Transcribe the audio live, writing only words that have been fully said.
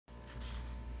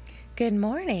Good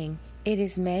morning. It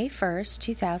is May 1st,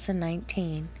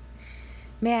 2019.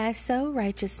 May I sow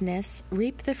righteousness,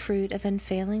 reap the fruit of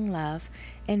unfailing love,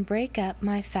 and break up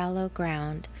my fallow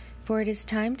ground. For it is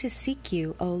time to seek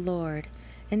you, O Lord,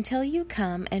 until you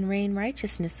come and rain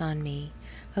righteousness on me.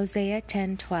 Hosea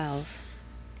 10:12.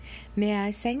 May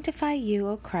I sanctify you,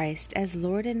 O Christ, as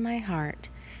Lord in my heart.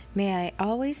 May I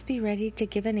always be ready to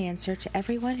give an answer to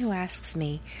everyone who asks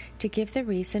me, to give the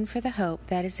reason for the hope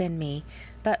that is in me,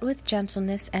 but with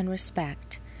gentleness and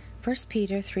respect. 1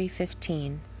 Peter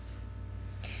 3:15.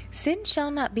 Sin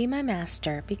shall not be my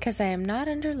master, because I am not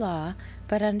under law,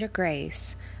 but under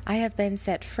grace. I have been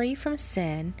set free from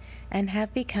sin, and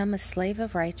have become a slave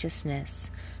of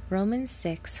righteousness. Romans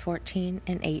 6:14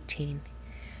 and 18.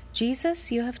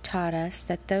 Jesus, you have taught us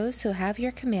that those who have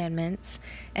your commandments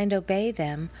and obey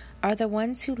them are the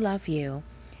ones who love you,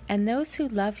 and those who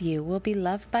love you will be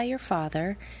loved by your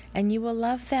Father, and you will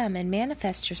love them and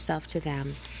manifest yourself to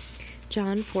them.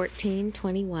 John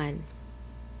 14:21.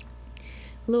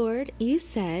 Lord, you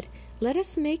said, "Let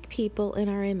us make people in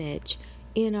our image,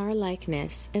 in our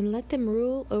likeness, and let them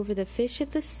rule over the fish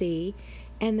of the sea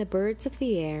and the birds of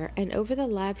the air, and over the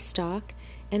livestock,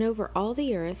 and over all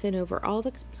the earth, and over all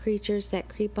the creatures that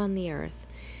creep on the earth."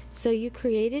 So you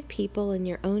created people in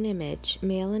your own image,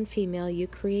 male and female you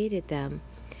created them.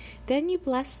 Then you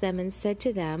blessed them and said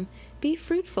to them, "Be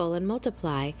fruitful and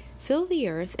multiply, fill the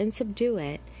earth and subdue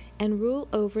it, and rule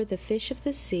over the fish of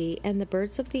the sea and the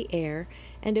birds of the air,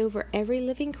 and over every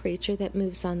living creature that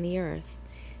moves on the earth."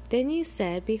 Then you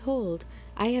said, "Behold,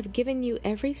 I have given you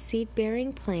every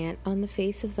seed-bearing plant on the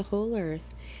face of the whole earth,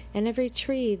 and every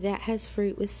tree that has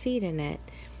fruit with seed in it.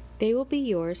 They will be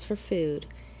yours for food.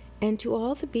 And to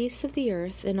all the beasts of the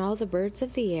earth, and all the birds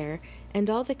of the air, and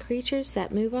all the creatures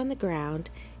that move on the ground,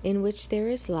 in which there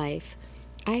is life,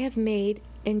 I have made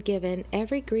and given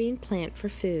every green plant for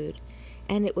food."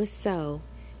 And it was so.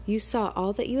 You saw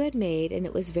all that you had made, and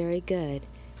it was very good.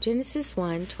 Genesis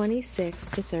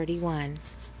 1:26-31.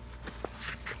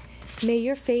 May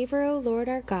your favor, O Lord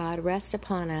our God, rest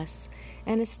upon us,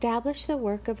 and establish the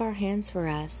work of our hands for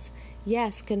us.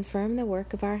 Yes, confirm the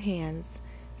work of our hands.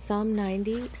 Psalm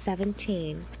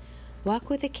 90:17. Walk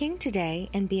with the King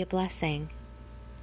today and be a blessing.